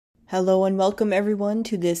Hello and welcome everyone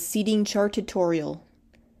to this seating chart tutorial.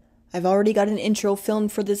 I've already got an intro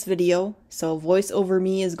filmed for this video, so voice over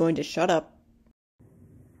me is going to shut up.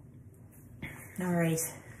 Alright.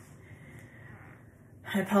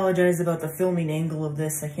 I apologize about the filming angle of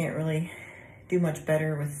this. I can't really do much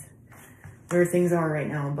better with where things are right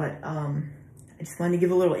now, but I just wanted to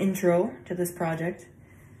give a little intro to this project,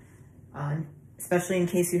 especially in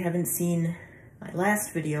case you haven't seen my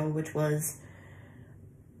last video, which was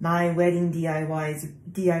my wedding DIY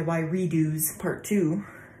redos part 2,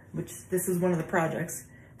 which this is one of the projects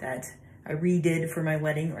that I redid for my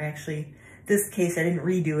wedding, or actually, this case I didn't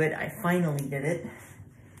redo it, I finally did it,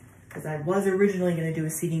 because I was originally going to do a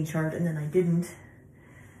seating chart and then I didn't.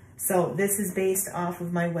 So this is based off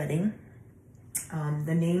of my wedding.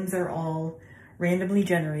 The names are all randomly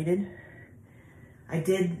generated. I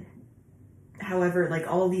did, however, like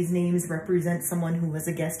all these names represent someone who was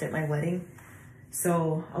a guest at my wedding.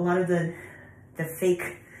 So a lot of the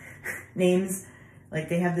fake names, like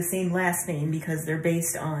they have the same last name because they're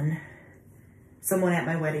based on someone at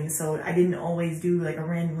my wedding. So I didn't always do like a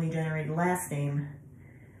randomly generated last name.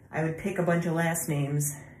 I would pick a bunch of last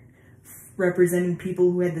names representing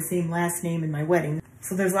people who had the same last name in my wedding.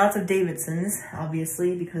 So there's lots of Davidsons,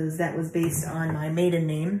 obviously, because that was based on my maiden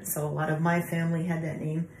name. So a lot of my family had that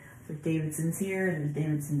name. So Davidsons here, there's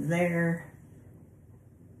Davidsons there.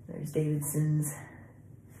 There's Davidsons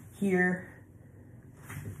here,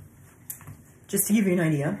 just to give you an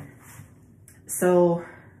idea. So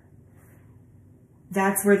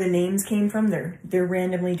that's where the names came from. They're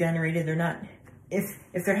randomly generated. They're not, if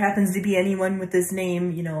there happens to be anyone with this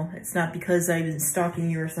name, you know, it's not because I've been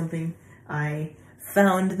stalking you or something. I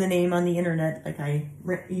found the name on the internet. Like I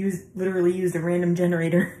literally used a random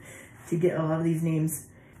generator to get a lot of these names.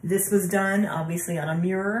 This was done obviously on a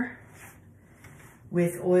mirror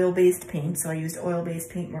with oil-based paint, so I used oil-based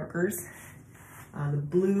paint markers. The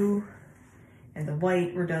blue and the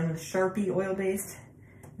white were done with Sharpie oil-based.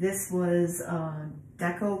 This was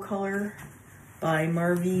Deco Color by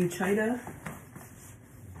Marvi Uchida.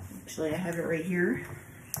 Actually, I have it right here.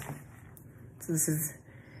 So this is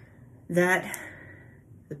that,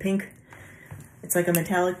 the pink. It's like a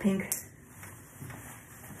metallic pink.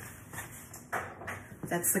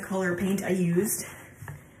 That's the color paint I used.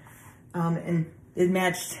 And it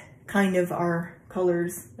matched kind of our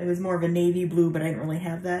colors. It was more of a navy blue, but I didn't really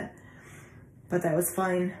have that. But that was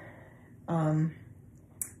fine. But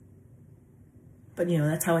you know,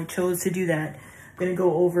 that's how I chose to do that. I'm gonna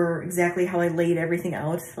go over exactly how I laid everything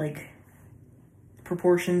out, like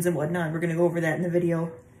proportions and whatnot. We're gonna go over that in the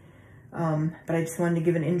video. But I just wanted to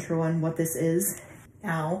give an intro on what this is.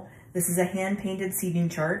 Now, this is a hand-painted seating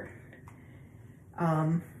chart.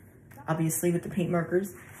 Obviously with the paint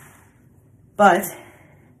markers. But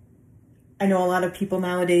I know a lot of people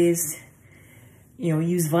nowadays, you know,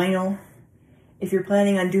 use vinyl. If you're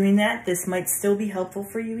planning on doing that, this might still be helpful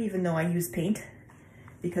for you, even though I use paint,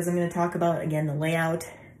 because I'm going to talk about, again, the layout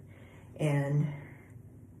and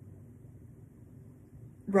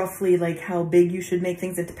roughly like how big you should make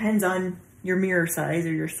things. It depends on your mirror size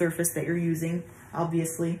or your surface that you're using,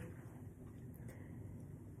 obviously.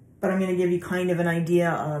 But I'm going to give you kind of an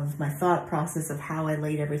idea of my thought process of how I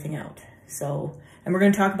laid everything out. So, and we're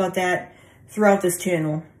going to talk about that throughout this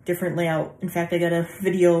channel, different layout. In fact, I got a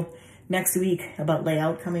video next week about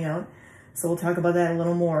layout coming out. So we'll talk about that a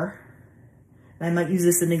little more. And I might use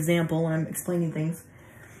this as an example when I'm explaining things.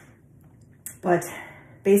 But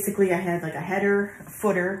basically I had like a header, a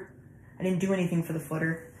footer. I didn't do anything for the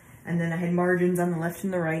footer. And then I had margins on the left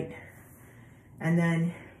and the right. And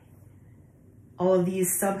then all of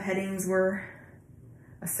these subheadings were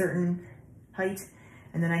a certain height.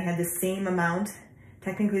 And then I had the same amount.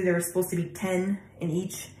 Technically there was supposed to be 10 in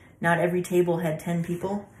each. Not every table had 10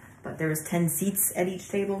 people, but there was 10 seats at each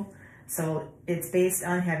table. So it's based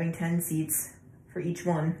on having 10 seats for each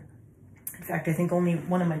one. In fact, I think only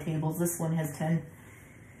one of my tables, this one, has 10.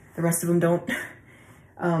 The rest of them don't.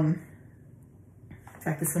 In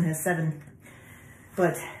fact, this one has 7.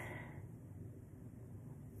 But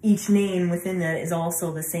each name within that is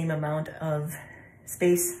also the same amount of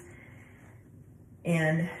space.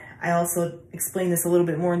 And I also explained this a little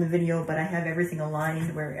bit more in the video, but I have everything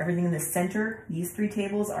aligned where everything in the center, these 3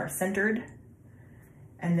 tables are centered.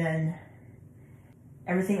 And then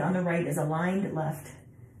everything on the right is aligned left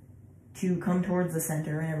to come towards the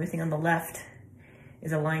center, and everything on the left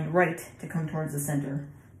is aligned right to come towards the center.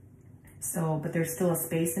 So, but there's still a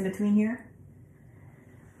space in between here.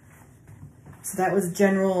 So that was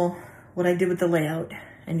general what I did with the layout,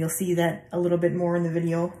 and you'll see that a little bit more in the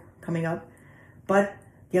video coming up. But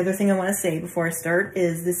the other thing I want to say before I start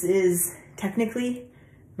is this is technically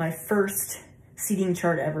my first seating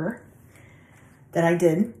chart ever that I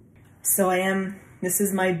did. So this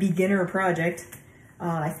is my beginner project.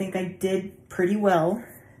 I think I did pretty well.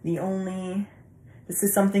 This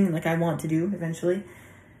is something like I want to do eventually.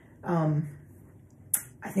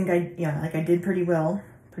 I think I did pretty well,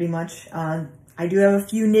 pretty much. I do have a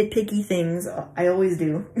few nitpicky things. I always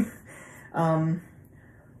do.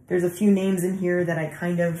 There's a few names in here that I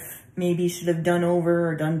kind of maybe should have done over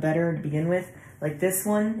or done better to begin with. Like this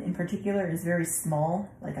one in particular is very small.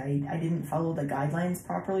 Like I didn't follow the guidelines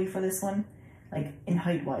properly for this one. Like in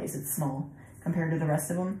height wise, it's small compared to the rest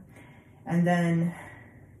of them. And then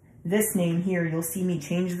this name here, you'll see me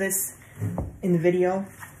change this in the video.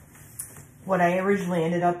 What I originally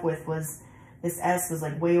ended up with was this S was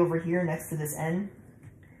like way over here next to this N.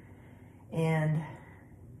 And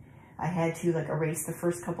I had to like erase the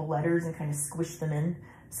first couple letters and kind of squish them in.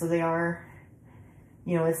 So they are,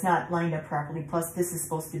 you know, it's not lined up properly. Plus this is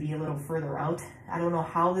supposed to be a little further out. I don't know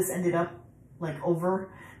how this ended up like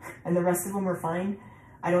over and the rest of them were fine.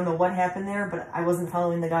 I don't know what happened there, but I wasn't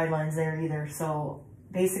following the guidelines there either. So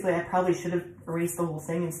basically I probably should have erased the whole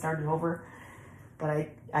thing and started over, but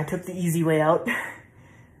I took the easy way out.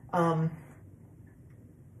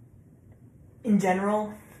 In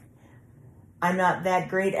general, I'm not that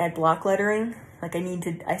great at block lettering. Like I need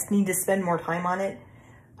to spend more time on it.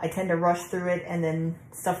 I tend to rush through it and then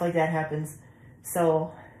stuff like that happens.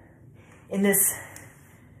 So in this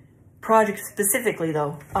project specifically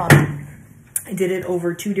though, I did it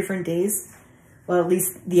over 2 different days. Well, at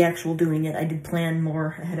least the actual doing it. I did plan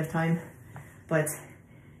more ahead of time. But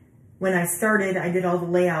when I started, I did all the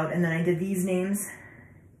layout and then I did these names.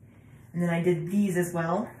 And then I did these as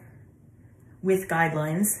well with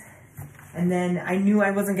guidelines. And then I knew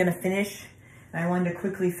I wasn't gonna finish. And I wanted to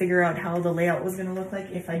quickly figure out how the layout was gonna look like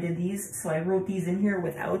if I did these. So I wrote these in here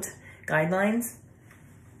without guidelines.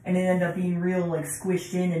 And it ended up being real like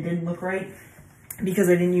squished in and didn't look right because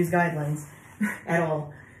I didn't use guidelines at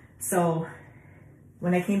all. So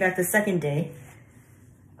when I came back the second day,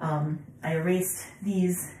 I erased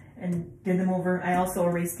these and did them over. I also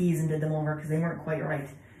erased these and did them over because they weren't quite right.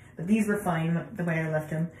 But these were fine the way I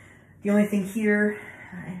left them. The only thing here,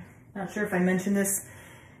 I'm not sure if I mentioned this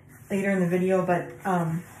later in the video, but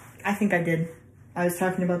I think I did. I was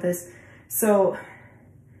talking about this. So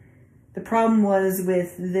the problem was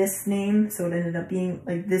with this name, so it ended up being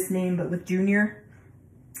like this name, but with Junior.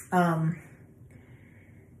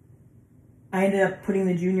 I ended up putting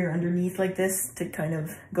the Junior underneath like this to kind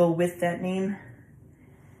of go with that name.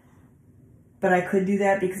 But I could do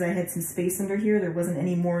that because I had some space under here. There wasn't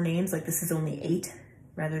any more names, like this is only 8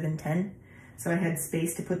 rather than 10. So I had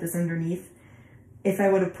space to put this underneath. If I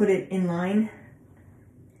would have put it in line,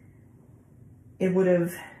 it would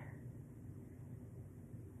have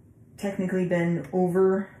technically been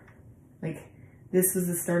over, like this was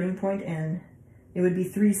the starting point and it would be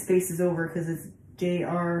 3 spaces over because it's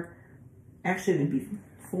JR, actually it would be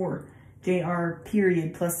 4, JR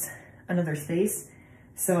period plus another space.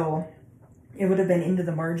 So it would have been into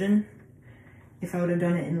the margin if I would have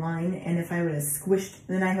done it in line, and if I would have squished,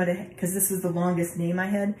 then I would have, because this was the longest name I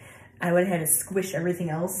had, I would have had to squish everything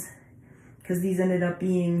else because these ended up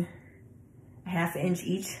being a ½ inch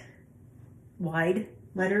each wide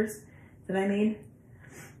letters that I made.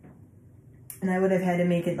 And I would have had to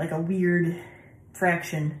make it like a weird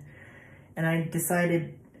fraction. And I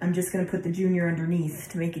decided I'm just going to put the Junior underneath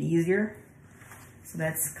to make it easier. So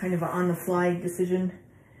that's kind of an on-the-fly decision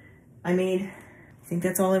I made. I think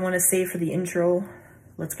that's all I want to say for the intro.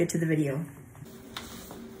 Let's get to the video.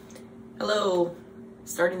 Hello,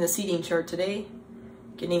 starting the seating chart today.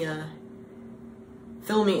 Getting a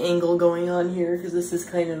filming angle going on here because this is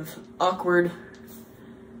kind of awkward,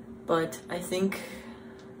 but I think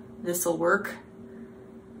this will work.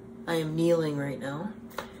 I am kneeling right now.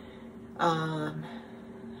 I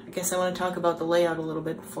guess I want to talk about the layout a little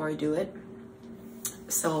bit before I do it.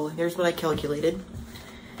 So here's what I calculated.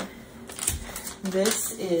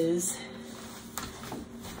 This is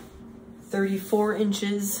 34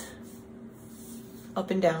 inches up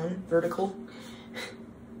and down, vertical,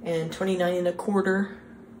 and 29¼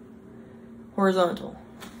 horizontal.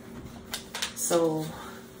 So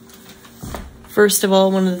first of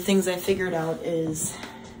all, one of the things I figured out is,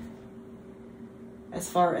 as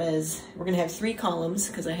far as, we're gonna have 3 columns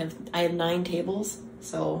because I have 9 tables,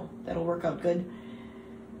 so that'll work out good.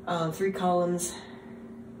 3 columns.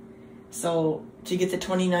 So to get the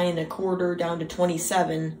 29¼ down to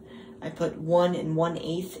 27, I put 1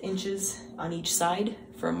 1/8 inches on each side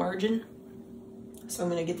for a margin. So I'm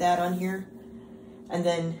gonna get that on here. And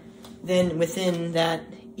then within that,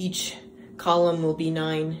 each column will be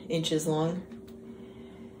 9 inches long.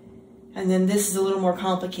 And then this is a little more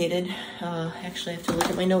complicated. Actually, I have to look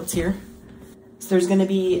at my notes here. So there's going to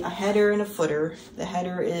be a header and a footer. The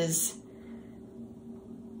header is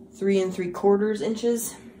 3 3/4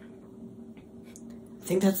 inches. I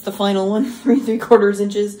think that's the final one, 3 3/4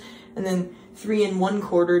 inches. And then 3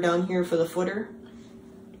 1/4 down here for the footer.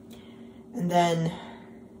 And then,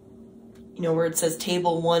 you know, where it says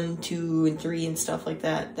table 1, 2, and 3 and stuff like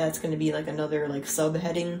that, that's going to be like another like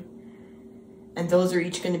subheading. And those are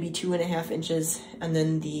each going to be 2.5 inches. And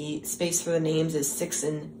then the space for the names is 6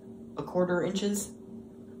 1/4 inches.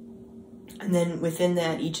 And then within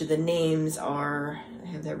that, each of the names are, I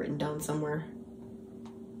have that written down somewhere,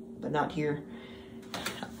 but not here.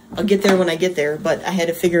 I'll get there when I get there, but I had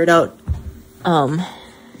to figure it out. I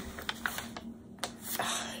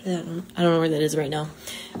don't know where that is right now.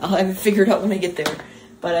 I'll have it figured out when I get there.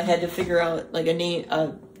 But I had to figure out like a name,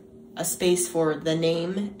 a space for the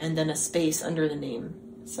name, and then a space under the name.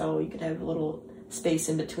 So you could have a little space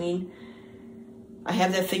in between. I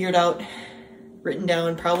have that figured out, written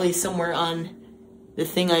down probably somewhere on the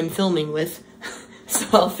thing I'm filming with. So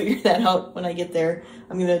I'll figure that out when I get there.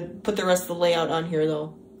 I'm gonna put the rest of the layout on here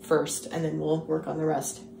though first, and then we'll work on the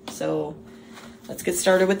rest. So let's get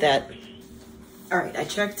started with that. All right, I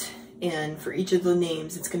checked, and for each of the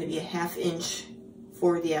names, it's gonna be a 1/2 inch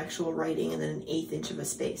for the actual writing, and then an 1/8 inch of a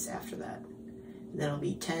space after that. And that'll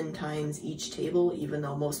be 10 times each table, even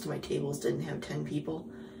though most of my tables didn't have 10 people.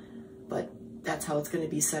 But that's how it's gonna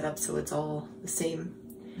be set up, so it's all the same.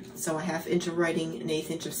 So a 1/2 inch of writing, an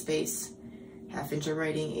 1/8 inch of space, 1/2 inch of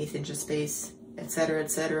writing, 1/8 inch of space,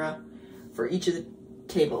 etc., for each of the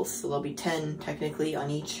tables. So there'll be 10 technically on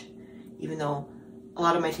each, even though a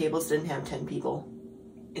lot of my tables didn't have 10 people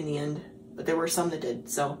in the end, but there were some that did.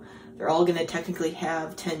 So they're all gonna technically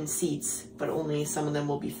have 10 seats, but only some of them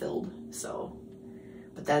will be filled. So,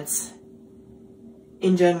 but that's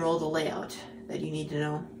in general the layout that you need to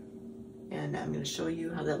know. And I'm gonna show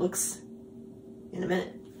you how that looks in a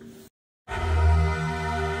minute.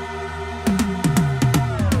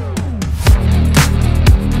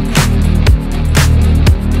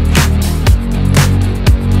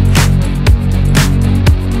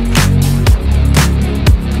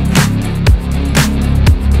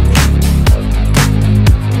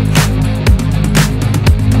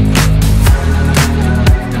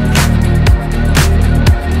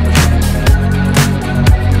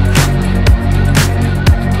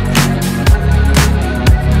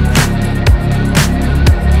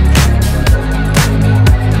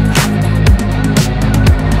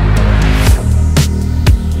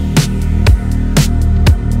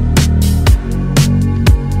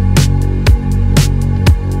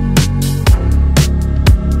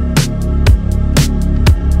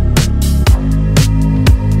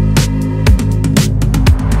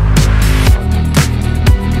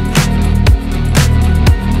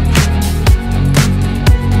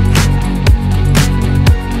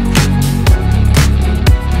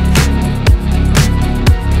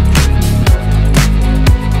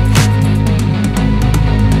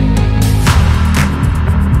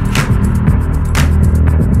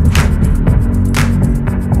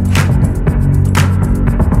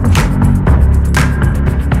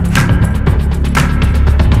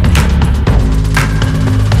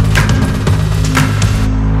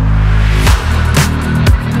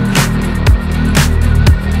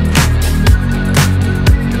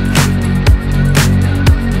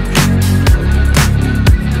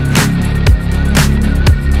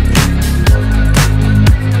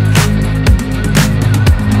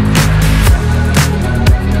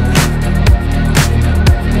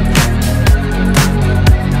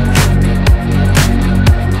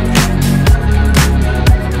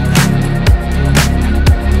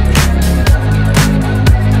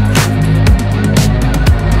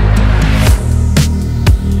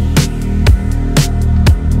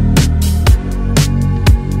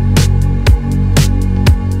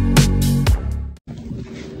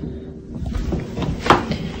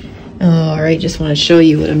 Alright, just want to show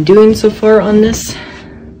you what I'm doing so far on this.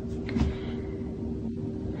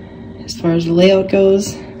 As far as the layout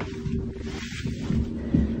goes.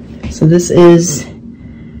 So this is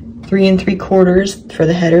 3 3/4 for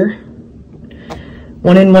the header.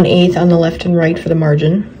 1 1/8 on the left and right for the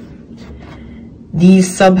margin. These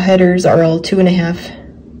subheaders are all 2.5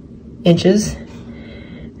 inches.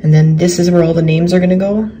 And then this is where all the names are going to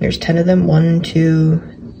go. There's 10 of them. 1, 2,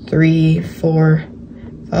 3, 4,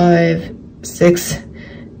 5, 6,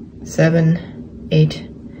 7, 8,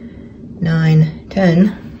 9,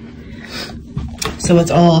 10. So it's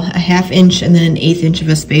all a 1/2 inch and then an 1/8 inch of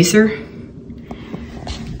a spacer.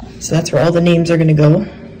 So that's where all the names are going to go.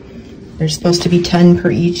 There's supposed to be 10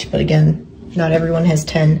 per each, but again, not everyone has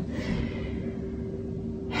 10.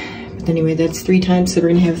 But anyway, that's 3 times, so we're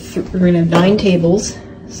gonna have 9 tables.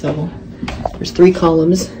 So there's 3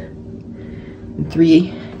 columns and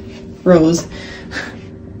 3 rows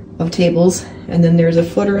of tables, and then there's a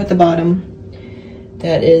footer at the bottom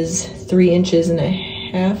that is 3.5 inches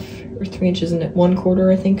or 3 inches and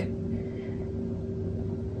 1/4, I think.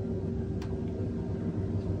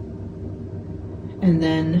 And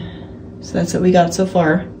then, so that's what we got so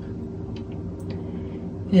far.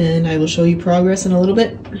 And I will show you progress in a little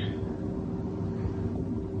bit.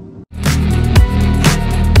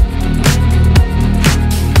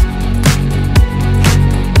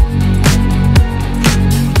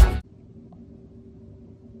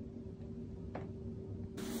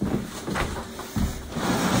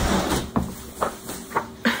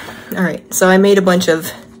 All right, so I made a bunch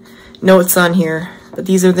of notes on here, but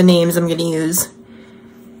these are the names I'm gonna use.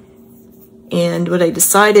 And what I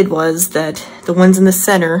decided was that the ones in the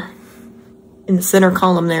center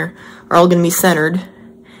column there, are all gonna be centered.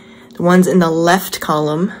 The ones in the left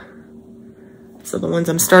column, so the ones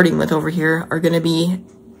I'm starting with over here, are gonna be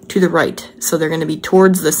to the right. So they're gonna be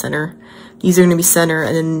towards the center. These are gonna be center,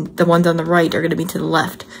 and then the ones on the right are gonna be to the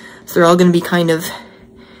left. So they're all gonna be kind of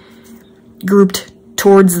grouped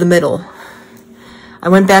towards the middle. I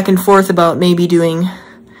went back and forth about maybe doing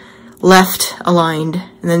left aligned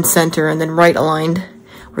and then center and then right aligned,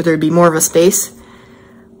 where there'd be more of a space,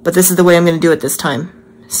 but this is the way I'm going to do it this time.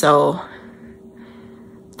 So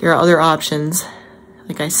there are other options,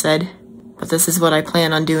 like I said, but this is what I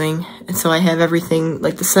plan on doing. And so I have everything,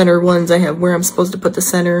 like the center ones, I have where I'm supposed to put the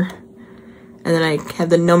center, and then I have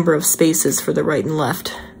the number of spaces for the right and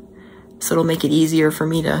left, so it'll make it easier for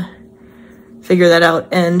me to figure that out.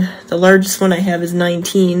 And the largest one I have is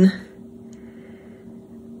 19.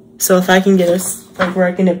 So if I can get us like where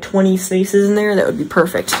I can have 20 spaces in there, that would be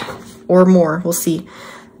perfect, or more. We'll see.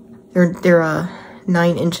 They're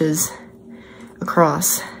 9 inches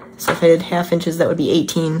across. So if I did 1/2 inches, that would be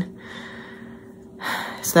 18.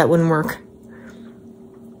 So that wouldn't work.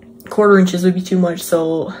 1/4 inches would be too much,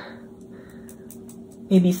 so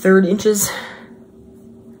maybe 1/3 inches.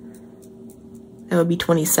 That would be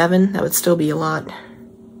 27. That would still be a lot.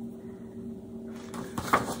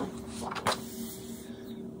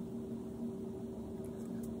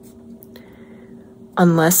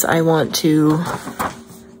 Unless I want to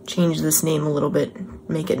change this name a little bit,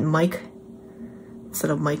 make it Mike instead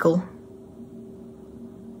of Michael.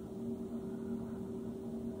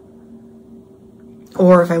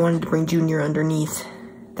 Or if I wanted to bring Junior underneath,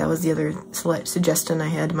 that was the other suggestion I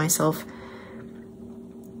had myself.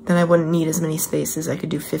 Then I wouldn't need as many spaces. I could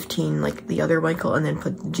do 15 like the other Michael and then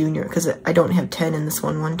put Junior, because I don't have 10 in this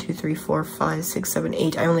one. 1, 2, 3, 4, 5, 6, 7,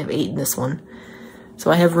 8. I only have 8 in this one. So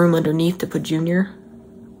I have room underneath to put Junior.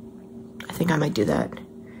 I think I might do that.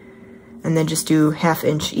 And then just do 1/2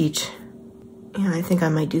 inch each. Yeah, I think I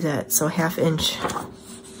might do that. So 1/2 inch.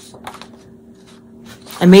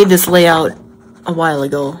 I made this layout a while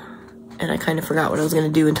ago, and I kind of forgot what I was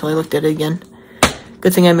going to do until I looked at it again.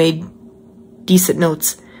 Good thing I made decent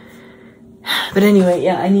notes. But anyway,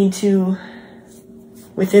 yeah, I need to,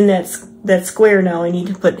 within that square now, I need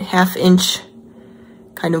to put 1/2 inch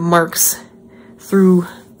kind of marks through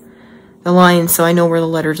the line so I know where the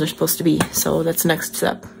letters are supposed to be. So that's the next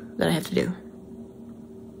step that I have to do.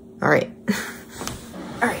 All right.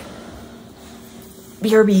 All right.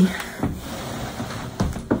 BRB.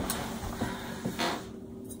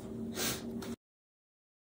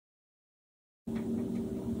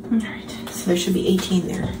 All right. So there should be 18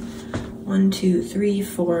 there. 1, 2, 3,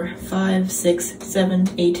 4, 5, 6, 7,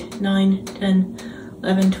 8, 9, 10,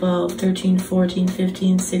 11, 12, 13, 14,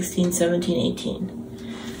 15, 16, 17, 18.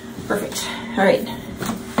 Perfect. All right.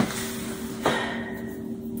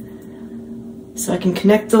 So I can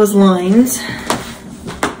connect those lines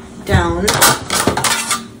down.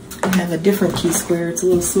 I have a different T-square. It's a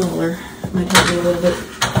little smaller. Might help me a little bit.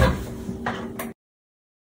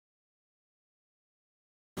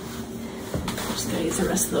 Just gotta use the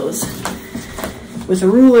rest of those with a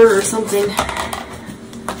ruler or something.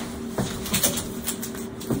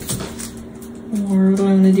 Or what do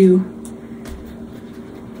I want to do?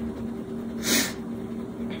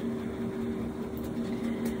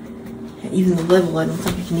 Even the level, I don't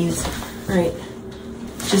think I can use. All right,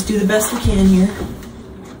 just do the best we can here.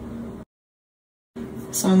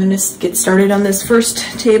 So I'm gonna get started on this first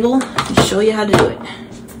table and show you how to do it.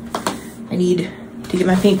 I need to get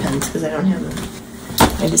my paint pens because I don't have them.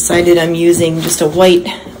 I decided I'm using just a white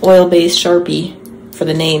oil-based Sharpie for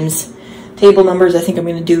the names. Table numbers I think I'm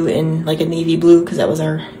gonna do in like a navy blue because that was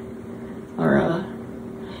our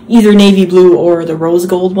either navy blue or the rose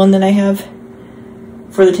gold one that I have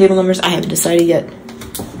for the table numbers. I haven't decided yet.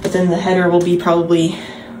 But then the header will be probably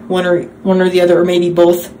one or the other, or maybe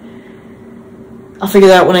both. I'll figure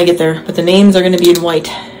that out when I get there. But the names are going to be in white,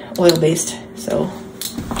 oil-based. So,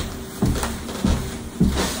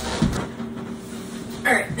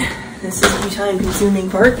 alright, this is the time-consuming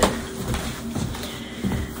part.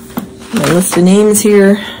 My list of names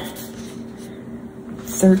here.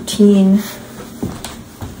 13. There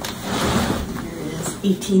is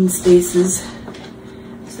 18 spaces.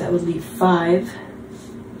 So that would leave 5.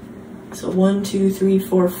 So 1, 2, 3,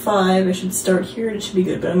 4, 5. I should start here. It should be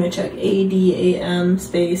good, but I'm going to check ADAM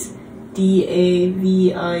space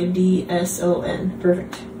DAVIDSON.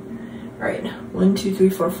 Perfect. All right. 1, 2, 3,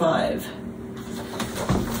 4, 5.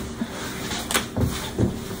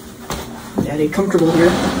 Gotta get comfortable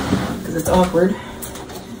here because it's awkward.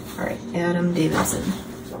 All right. Adam Davidson.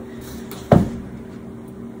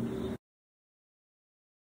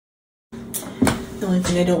 The only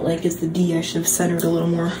thing I don't like is the D. I should have centered a little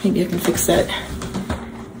more. Maybe I can fix that.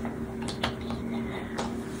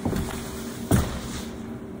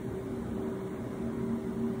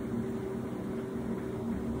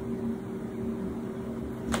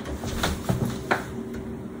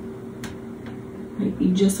 Might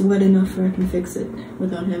be just wet enough where I can fix it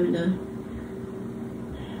without having to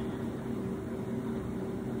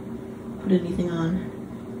put anything on.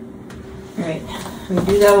 Alright, I'm gonna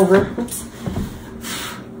do that over. Oops.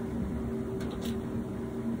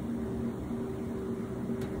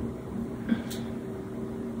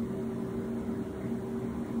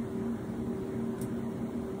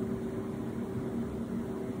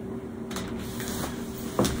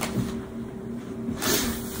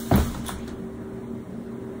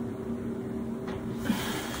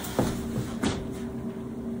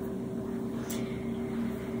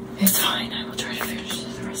 It's fine, I will try to finish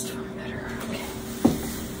the rest of them better. Okay.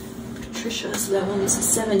 Patricia, so that one's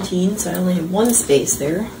 17, so I only have 1 space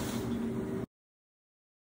there.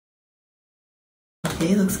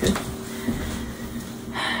 Okay, looks good.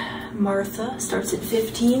 Martha starts at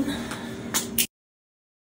 15.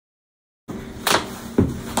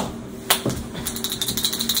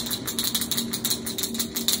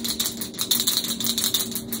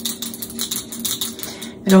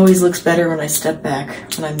 It always looks better when I step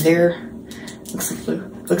back. When I'm there,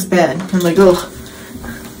 looks bad. I'm like, oh.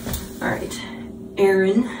 All right.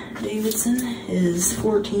 Aaron Davidson is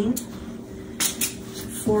 14.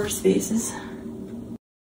 4 spaces.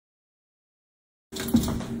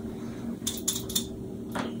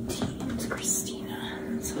 18 is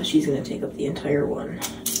Christina. So she's gonna take up the entire one.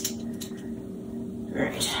 All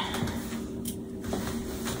right.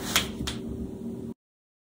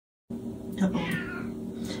 Uh-oh.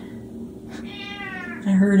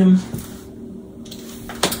 I heard him.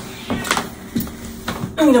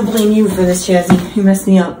 I'm gonna blame you for this, Chazzy. You messed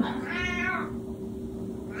me up.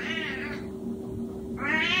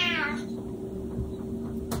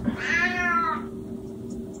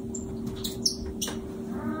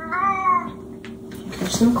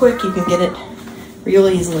 Catch them quick, you can get it real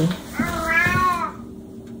easily.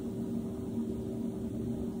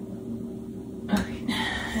 Alright,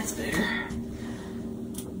 that's better.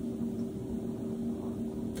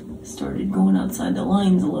 Started going outside the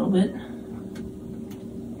lines a little bit.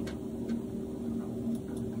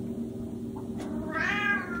 Right.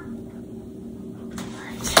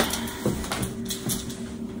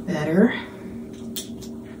 Better.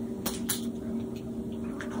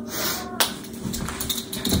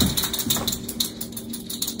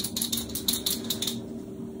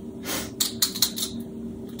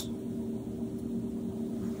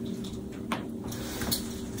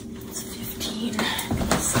 It's 15.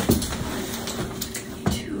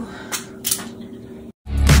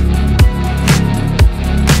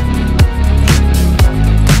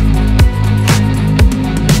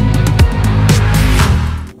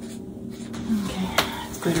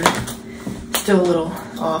 Still a little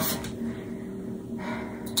off.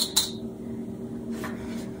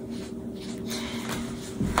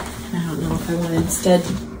 I don't know if I want to instead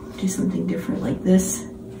do something different like this.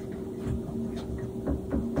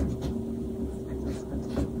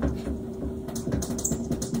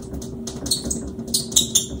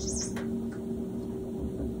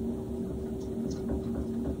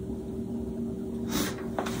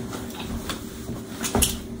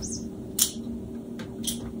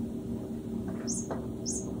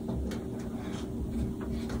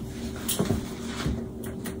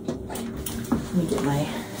 Let me get my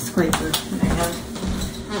scraper that I have.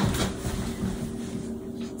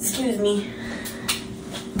 Excuse me.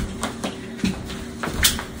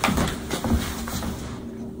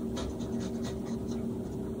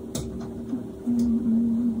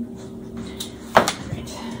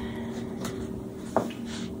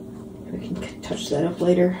 that up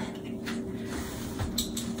later.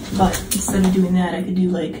 But instead of doing that, I could do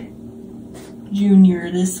like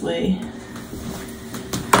Junior this way.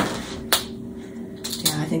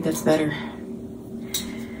 Yeah, I think that's better.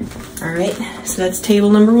 All right, so that's table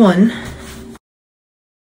number 1.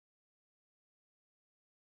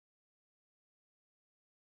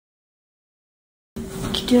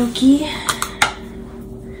 Okie dokie.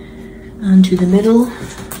 Onto the middle.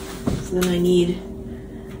 So then I need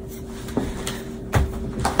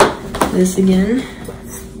this again.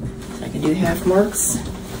 So I can do half marks.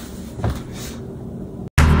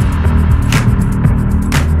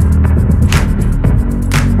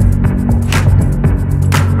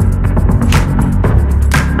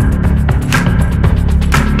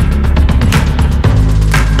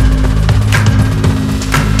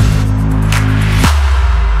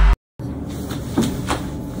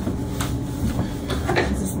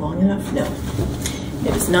 No,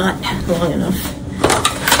 it is not long enough.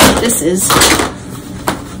 This is.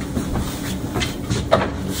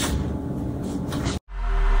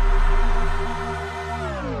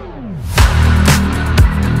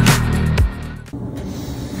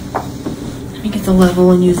 Let me get the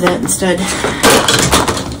level and use that instead.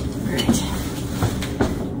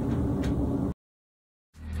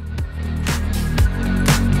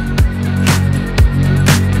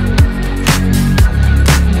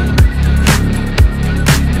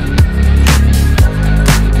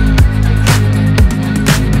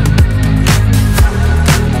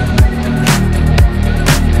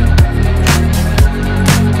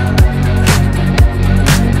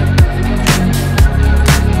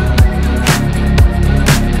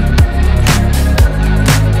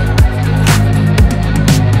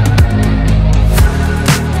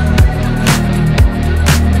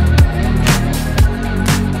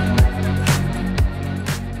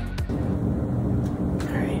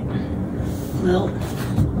 All right. Well,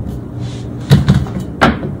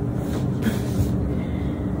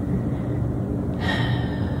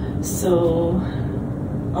 so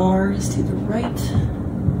R is to the right.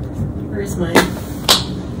 Where's my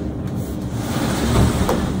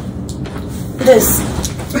this?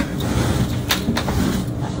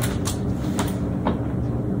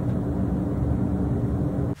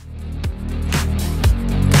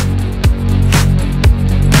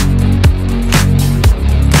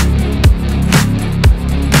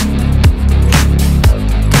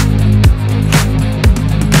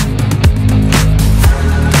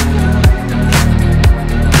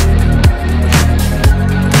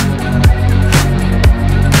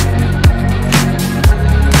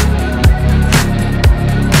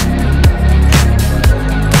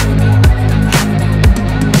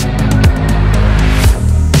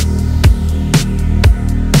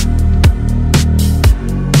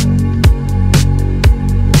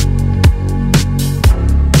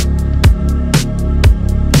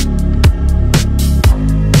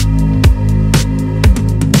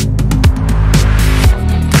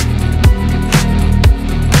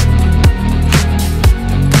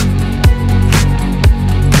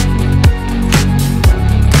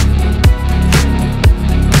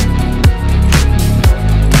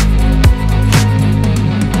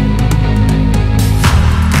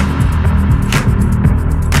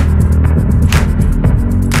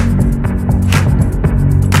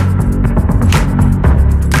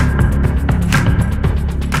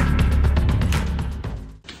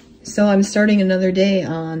 So I'm starting another day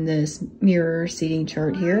on this mirror seating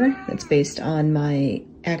chart here. That's based on my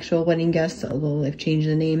actual wedding guests, although I've changed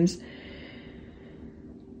the names.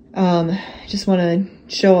 Just want to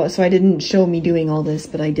show, so I didn't show me doing all this,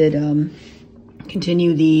 but I did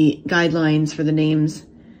continue the guidelines for the names.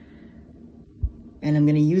 And I'm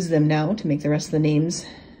going to use them now to make the rest of the names.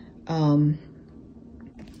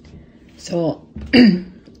 So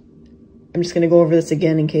I'm just going to go over this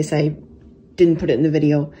again in case I didn't put it in the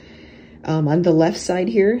video. On the left side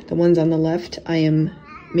here, the ones on the left, I am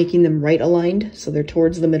making them right aligned, so they're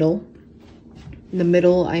towards the middle. In the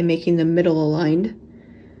middle, I'm making them middle aligned,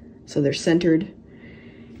 so they're centered.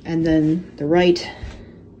 And then the right,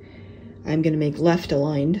 I'm gonna make left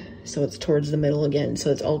aligned, so it's towards the middle again.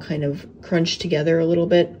 So it's all kind of crunched together a little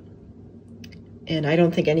bit. And I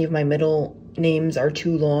don't think any of my middle names are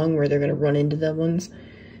too long where they're gonna run into the ones.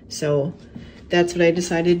 So that's what I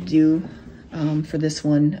decided to do. For this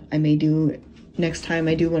one. I may do, next time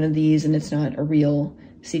I do one of these and it's not a real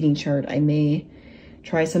seating chart, I may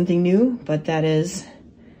try something new, but that is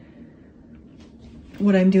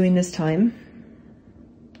what I'm doing this time.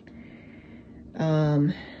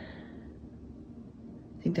 I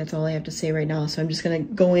think that's all I have to say right now. So I'm just gonna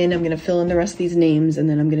go in, I'm gonna fill in the rest of these names, and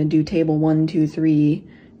then I'm gonna do table 1, 2, 3,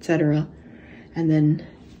 etc. and then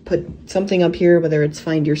put something up here, whether it's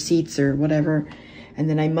find your seats or whatever. And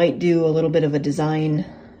then I might do a little bit of a design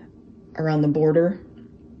around the border.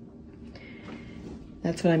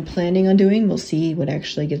 That's what I'm planning on doing. We'll see what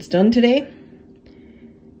actually gets done today.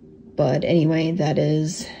 But anyway, that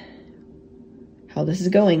is how this is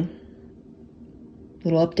going.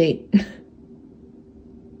 Little update.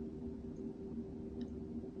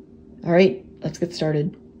 All right, let's get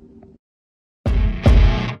started.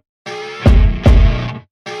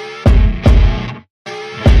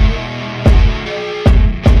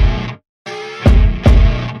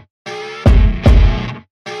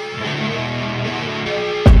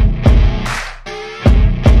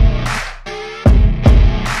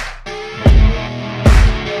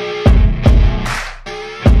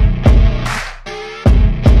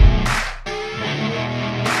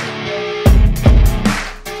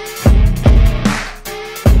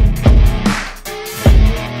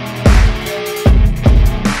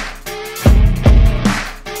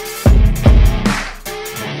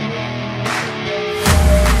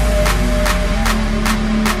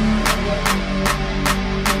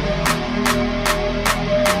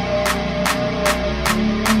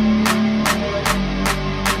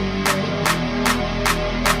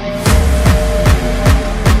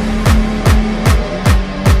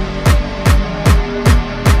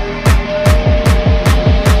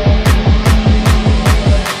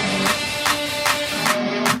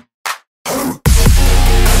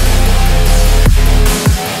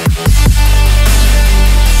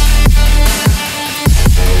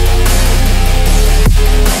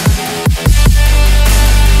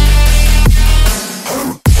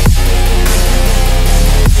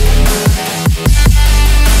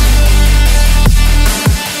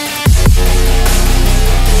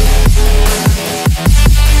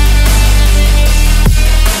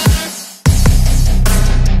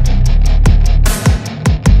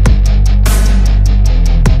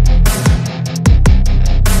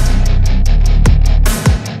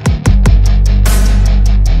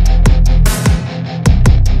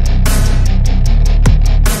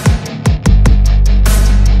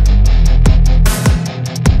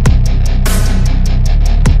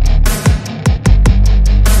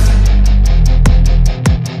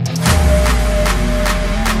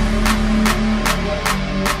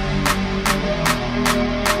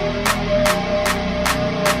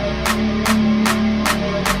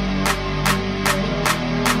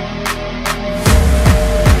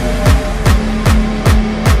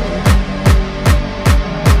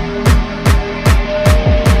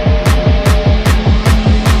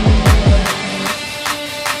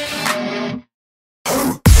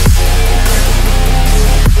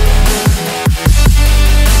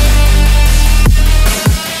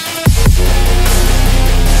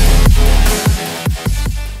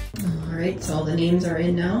 So all the names are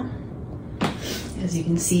in now. As you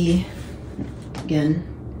can see, again,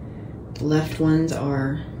 the left ones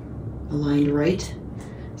are aligned right,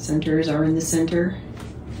 centers are in the center,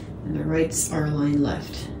 and the rights are aligned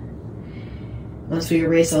left. Once we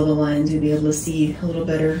erase all the lines, you'll be able to see a little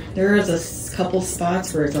better. There is a couple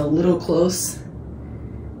spots where it's a little close.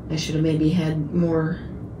 I should have maybe had more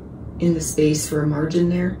in the space for a margin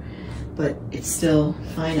there, but it's still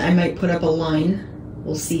fine. I might put up a line.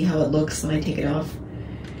 We'll see how it looks when I take it off.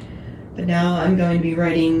 But now I'm going to be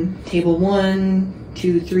writing table 1,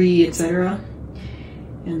 2, 3, etc.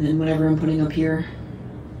 And then whatever I'm putting up here.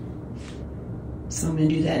 So I'm going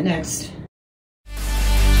to do that next.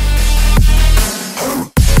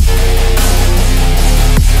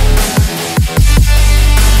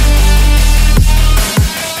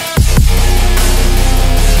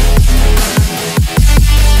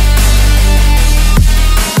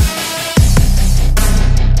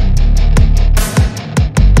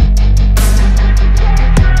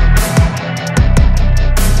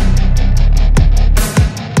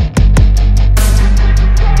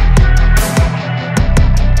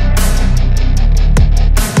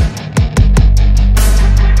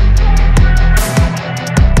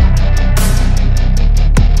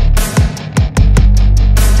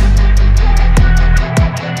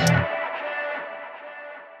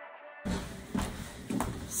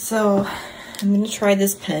 So I'm going to try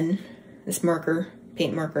this pen, this marker,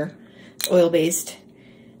 paint marker. It's oil-based.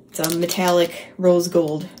 It's a metallic rose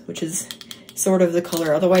gold, which is sort of the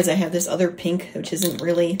color. Otherwise I have this other pink, which isn't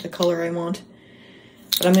really the color I want.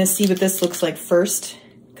 But I'm going to see what this looks like first,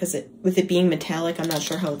 because with it being metallic, I'm not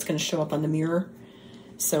sure how it's going to show up on the mirror.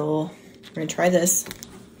 So we're going to try this.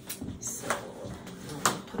 So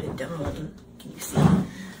I'll put it down. Can you see?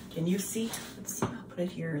 Can you see? Let's see. I'll put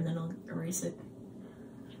it here and then I'll erase it.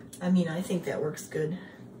 I mean, I think that works good.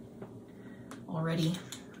 already.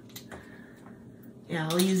 Yeah,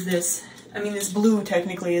 I'll use this. I mean, this blue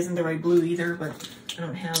technically isn't the right blue either, but I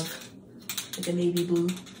don't have like a navy blue,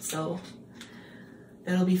 so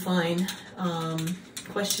that'll be fine.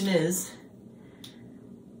 Question is,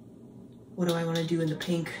 what do I want to do in the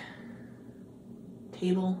pink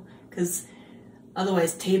table? Because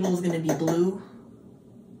otherwise table is going to be blue.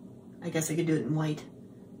 I guess I could do it in white.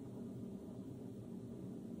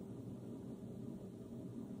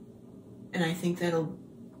 And I think that'll,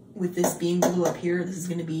 with this being blue up here, this is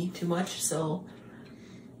going to be too much, so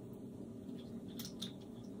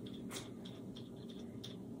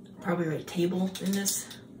probably write table in this.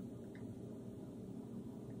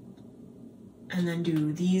 And then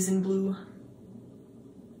do these in blue.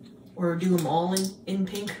 Or do them all in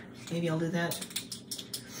pink. Maybe I'll do that.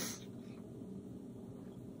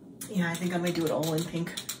 Yeah, I think I might do it all in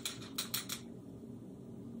pink.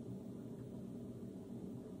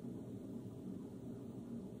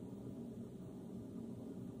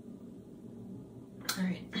 All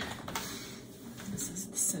right, this is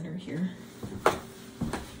the center here.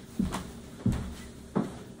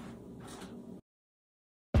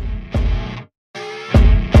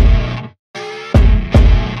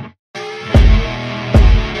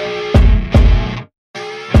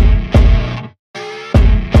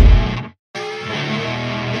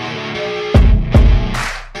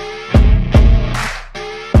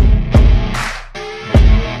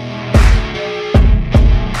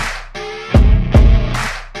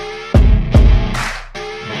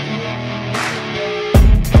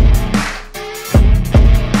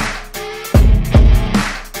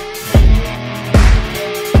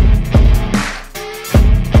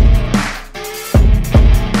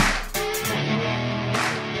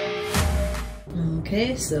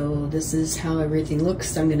 Okay, so this is how everything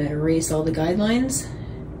looks. I'm gonna erase all the guidelines.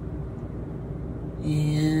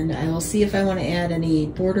 And I will see if I want to add any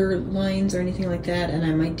border lines or anything like that, and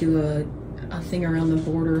I might do a thing around the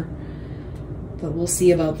border, but we'll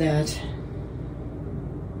see about that.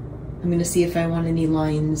 I'm gonna see if I want any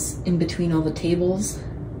lines in between all the tables.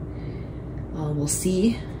 We'll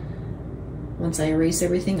see. Once I erase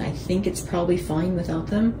everything, I think it's probably fine without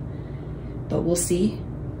them, but we'll see.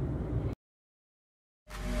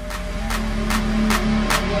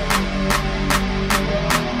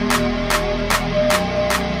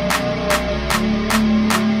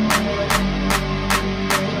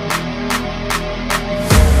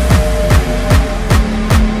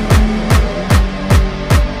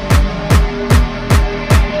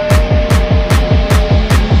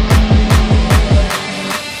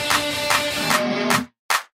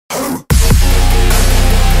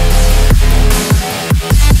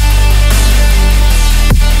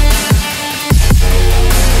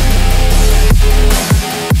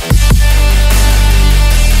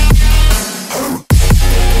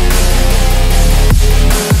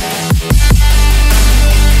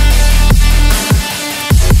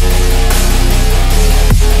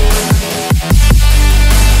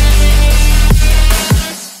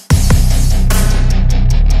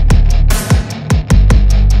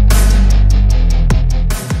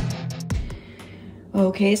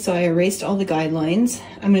 Okay, so I erased all the guidelines.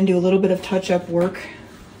 I'm going to do a little bit of touch-up work.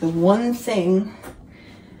 The one thing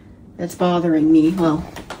that's bothering me, well,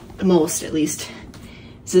 the most at least,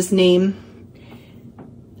 is this name.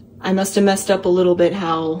 I must have messed up a little bit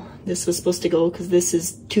how this was supposed to go, because this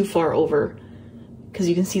is too far over. Because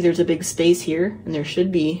you can see there's a big space here, and there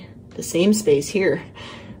should be the same space here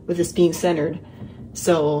with this being centered.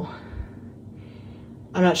 So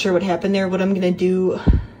I'm not sure what happened there. What I'm going to do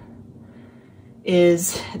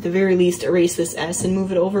is, at the very least, erase this S and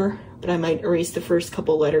move it over, but I might erase the first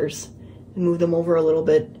couple letters and move them over a little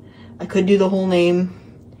bit. I could do the whole name,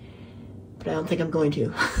 but I don't think I'm going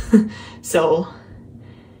to. So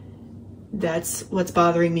that's what's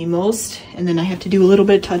bothering me most. And then I have to do a little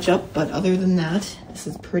bit of touch up, but other than that, this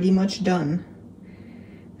is pretty much done.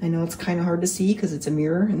 I know it's kind of hard to see because it's a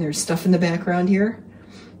mirror and there's stuff in the background here,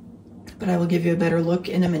 but I will give you a better look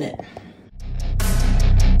in a minute.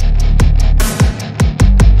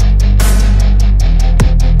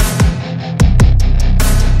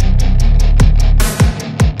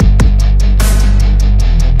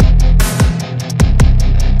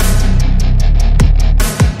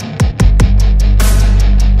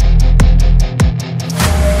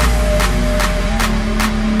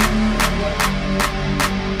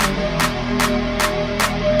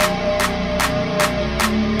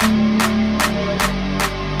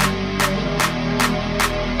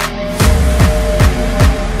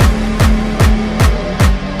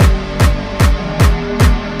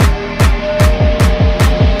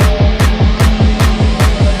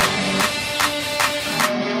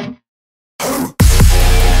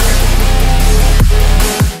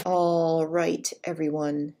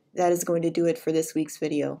 everyone, that is going to do it for this week's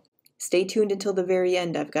video. Stay tuned until the very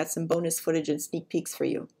end. I've got some bonus footage and sneak peeks for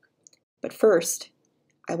you. But first,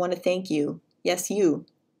 I want to thank you, yes you,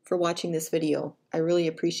 for watching this video. I really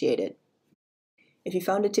appreciate it. If you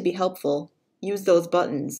found it to be helpful, use those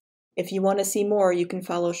buttons. If you want to see more, you can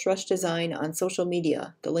follow Shrush Design on social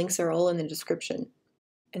media. The links are all in the description.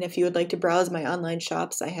 And if you would like to browse my online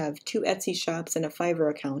shops, I have 2 Etsy shops and a Fiverr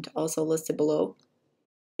account, also listed below.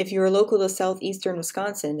 If you are local to southeastern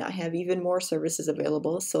Wisconsin, I have even more services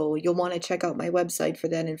available, so you'll want to check out my website for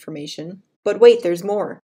that information. But wait, there's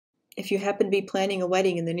more! If you happen to be planning a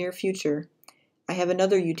wedding in the near future, I have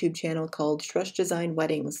another YouTube channel called Shrush Design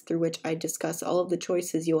Weddings, through which I discuss all of the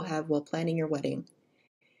choices you'll have while planning your wedding.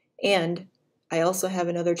 And I also have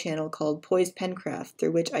another channel called Poised Pencraft,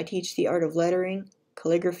 through which I teach the art of lettering,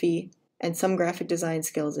 calligraphy, and some graphic design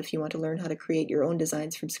skills if you want to learn how to create your own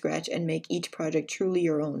designs from scratch and make each project truly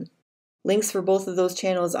your own. Links for both of those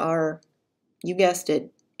channels are, you guessed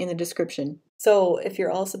it, in the description. So if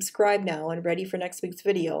you're all subscribed now and ready for next week's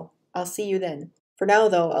video, I'll see you then. For now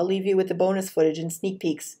though, I'll leave you with the bonus footage and sneak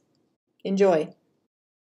peeks. Enjoy!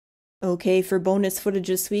 Okay, for bonus footage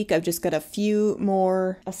this week, I've just got a few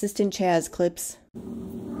more Assistant Chaz clips.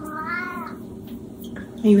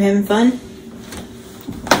 Are you having fun?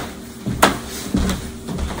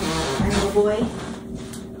 Little boy?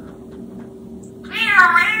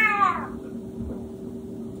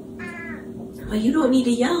 Oh, you don't need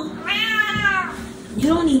to yell. You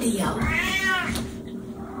don't need to yell.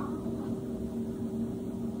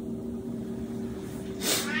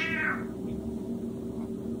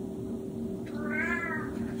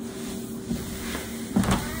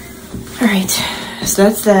 Alright, so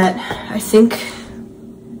that's that. I think,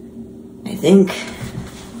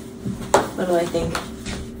 what do I think?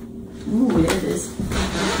 Ooh, there it is.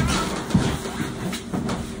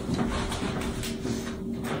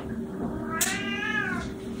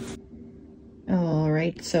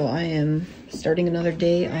 Alright, so I am starting another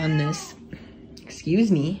day on this.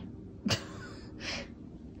 Excuse me.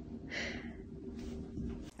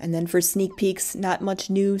 And then for sneak peeks, not much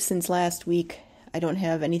new since last week. I don't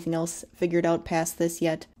have anything else figured out past this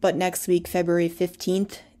yet. But next week, February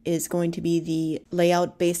 15th, is going to be the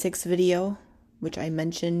layout basics video, which I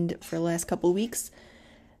mentioned for the last couple weeks.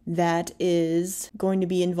 That is going to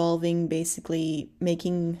be involving basically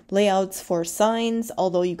making layouts for signs,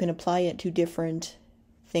 although you can apply it to different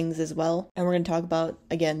things as well. And we're going to talk about,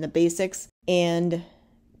 again, the basics. And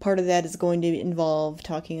part of that is going to involve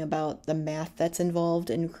talking about the math that's involved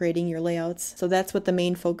in creating your layouts. So that's what the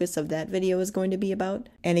main focus of that video is going to be about.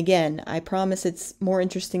 And again, I promise it's more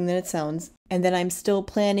interesting than it sounds. And then I'm still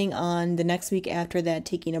planning on the next week after that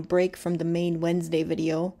taking a break from the main Wednesday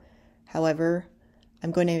video. However,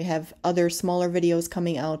 I'm going to have other smaller videos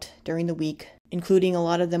coming out during the week, including a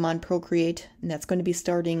lot of them on Procreate, and that's going to be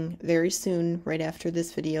starting very soon, right after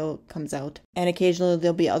this video comes out. And occasionally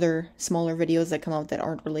there'll be other smaller videos that come out that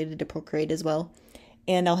aren't related to Procreate as well.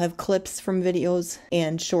 And I'll have clips from videos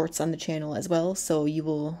and shorts on the channel as well, so you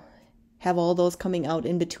will have all those coming out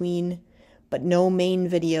in between, but no main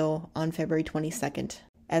video on February 22nd.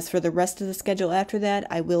 As for the rest of the schedule after that,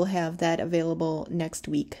 I will have that available next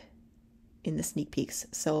week in the sneak peeks.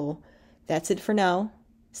 So that's it for now.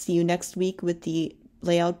 See you next week with the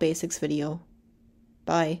layout basics video.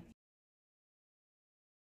 Bye.